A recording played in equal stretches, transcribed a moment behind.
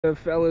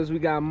Fellas, we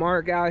got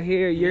Mark out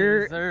here.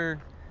 Yes,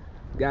 sir.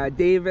 Got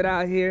David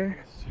out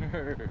here. Yes,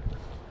 sir.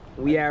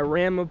 We at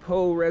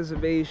Ramapo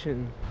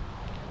Reservation.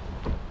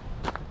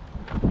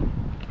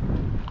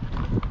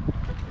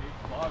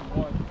 Vlog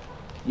 1.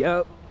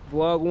 Yup,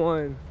 vlog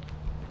 1.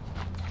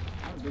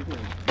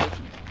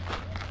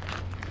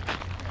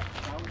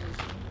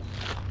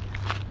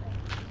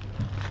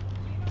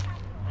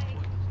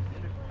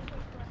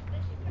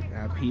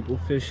 Got people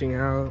fishing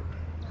out.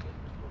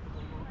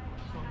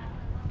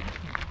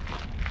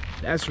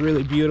 That's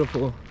really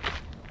beautiful.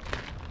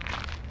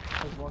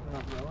 I was walking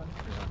up Rowan.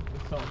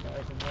 It's so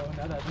embarrassing, bro.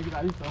 Now that I think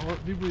about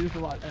it, people used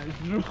to watch and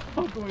just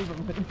walk away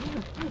from it.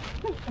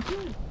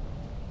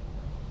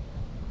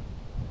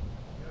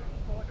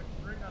 Pull like a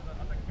string on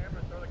the camera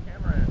and throw the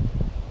camera in.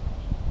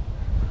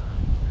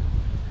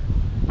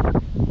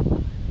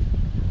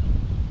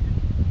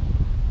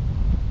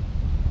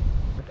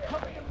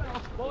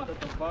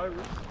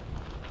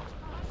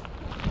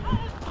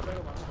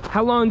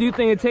 How long do you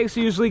think it takes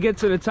to usually get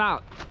to the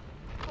top?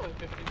 Probably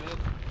 15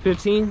 minutes.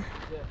 15?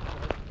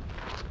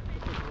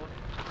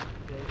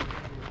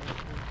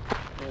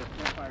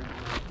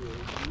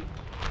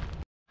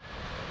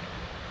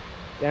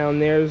 Down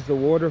there's the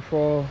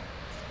waterfall.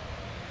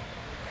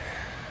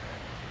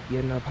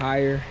 Getting up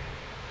higher.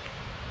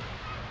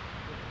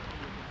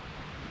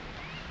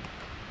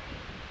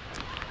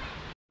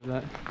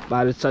 That?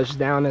 About to touch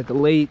down at the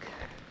lake.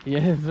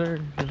 Yes, sir.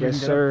 Yes,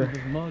 sir.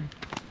 Mud.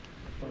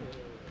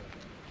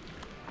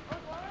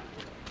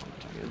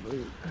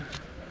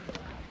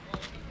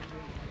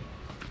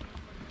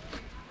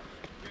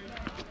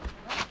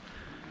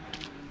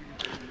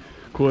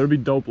 Cool, it'd be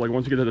dope, like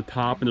once you get to the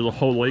top and there's a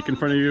whole lake in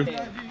front of you. 100%.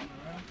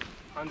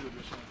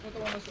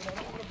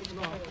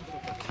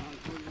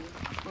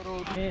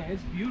 Man,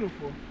 it's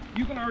beautiful.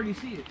 You can already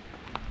see it.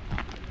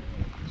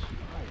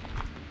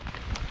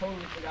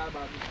 Totally forgot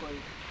about this place.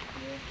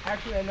 Yeah.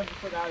 Actually, I never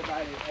forgot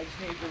about it. I just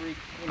need to,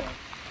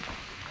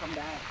 come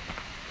back.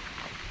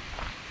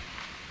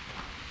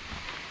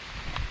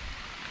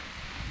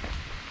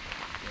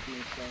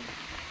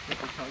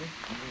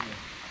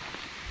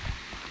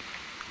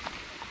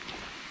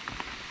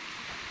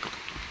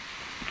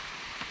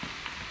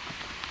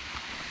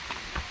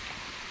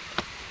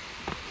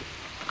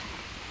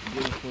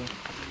 Beautiful.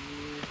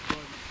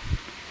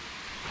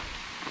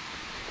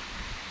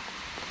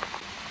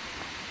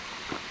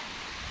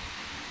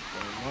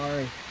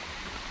 Mark.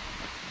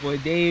 Boy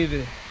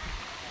David.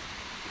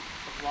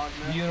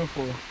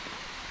 Beautiful.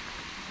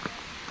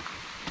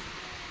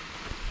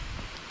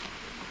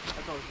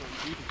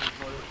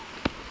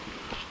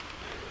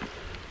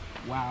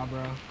 Wow,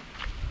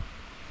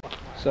 bro.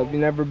 So if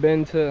you've never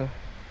been to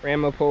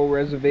Ramapo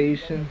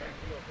Reservation,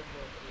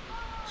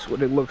 that's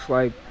what it looks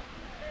like.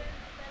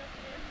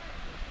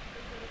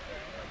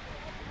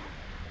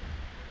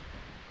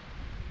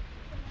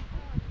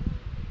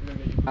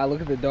 Look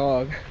at the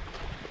dog.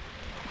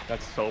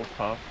 That's so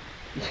tough.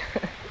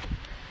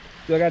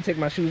 Do I gotta take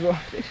my shoes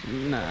off?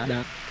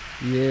 Nah.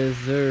 Yes,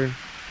 sir.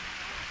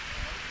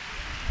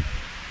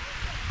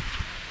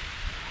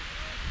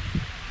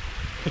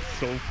 It's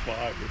so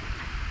fire.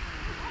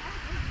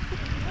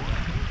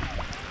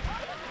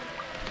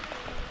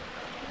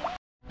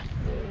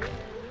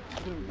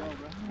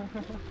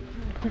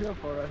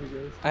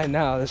 I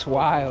know, that's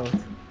wild.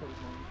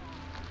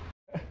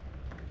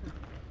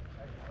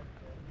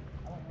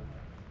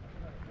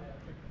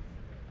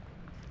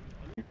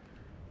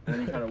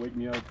 And you kind of wake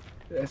me up.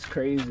 That's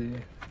crazy.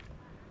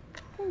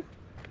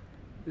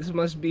 This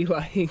must be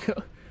like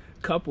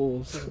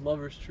couples. It's a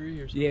lover's tree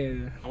or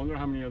something. Yeah. I wonder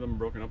how many of them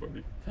broken up with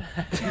me.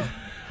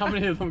 How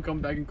many of them come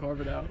back and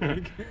carve it out?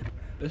 Like,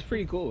 That's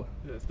pretty cool.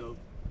 that's dope.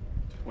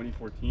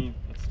 2014.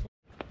 That's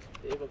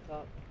Dave up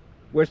top.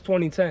 Where's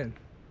 2010?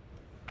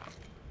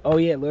 Oh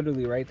yeah,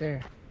 literally right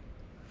there.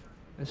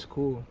 That's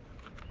cool.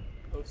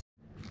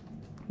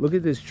 Look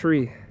at this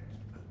tree.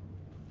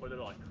 what, did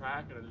it like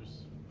crack and it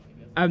just...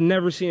 I've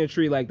never seen a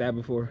tree like that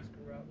before.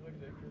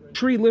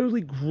 Tree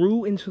literally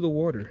grew into the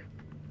water.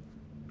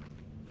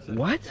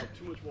 What?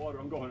 Too much water,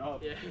 I'm going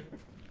up. Yeah.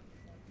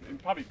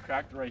 It probably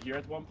cracked right here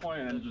at one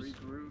point and then just...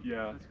 regrew.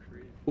 Yeah. That's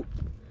crazy.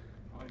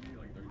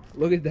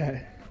 Look at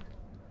that.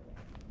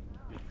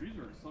 The trees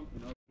are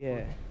something else.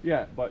 Yeah.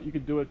 Yeah, but you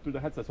could do it through the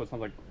headset so it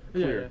sounds like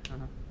Yeah. clear.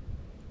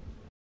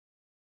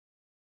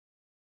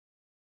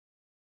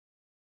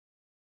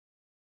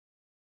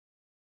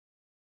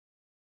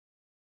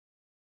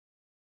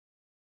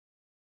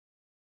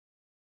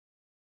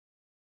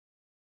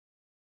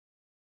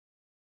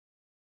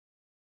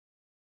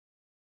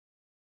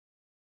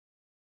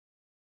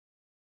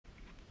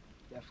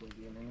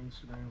 Definitely getting an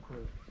Instagram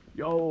clip.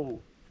 Yo,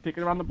 take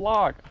it around the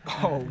block.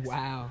 Oh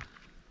wow.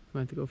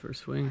 Might have to go for a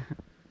swing.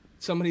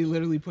 Somebody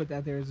literally put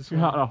that there as a You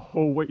swing. got a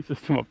whole weight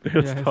system up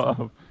there. Yeah,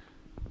 Stuff.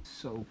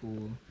 So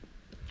cool.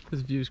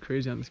 This view is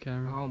crazy on this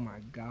camera. Oh my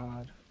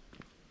god.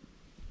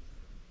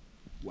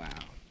 Wow.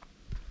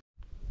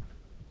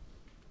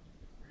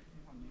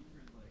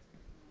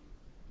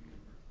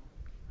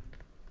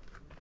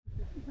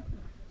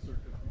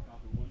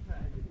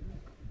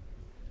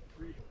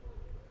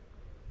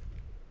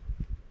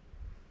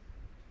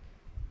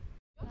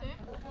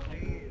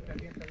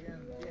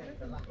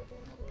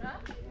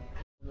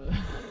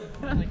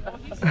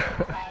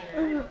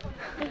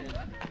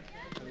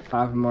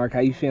 Papa Mark,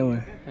 how you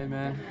feeling? Hey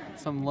man,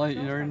 something light,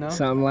 you already know?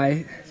 Something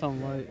light?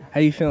 Something light. How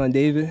you feeling,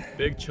 David?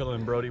 Big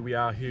chillin', Brody. We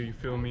out here, you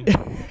feel me?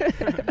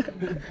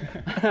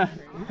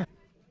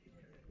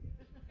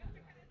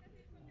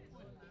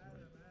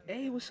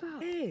 Hey, what's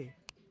up? Hey.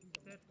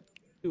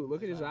 Dude,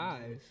 look at his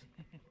eyes.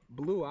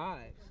 Blue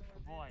eyes.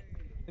 Boy.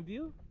 Have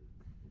you?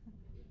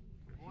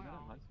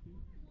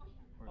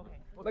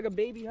 Like a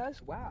baby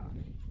husk? Wow.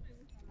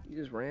 He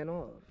just ran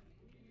off.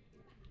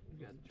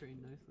 You got trained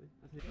nicely.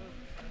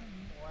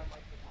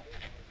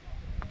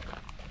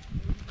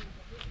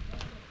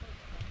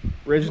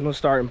 Original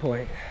starting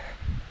point.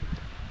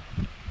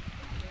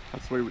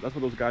 That's where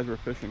those guys were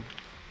fishing.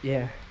 Yeah.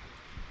 You're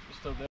still there?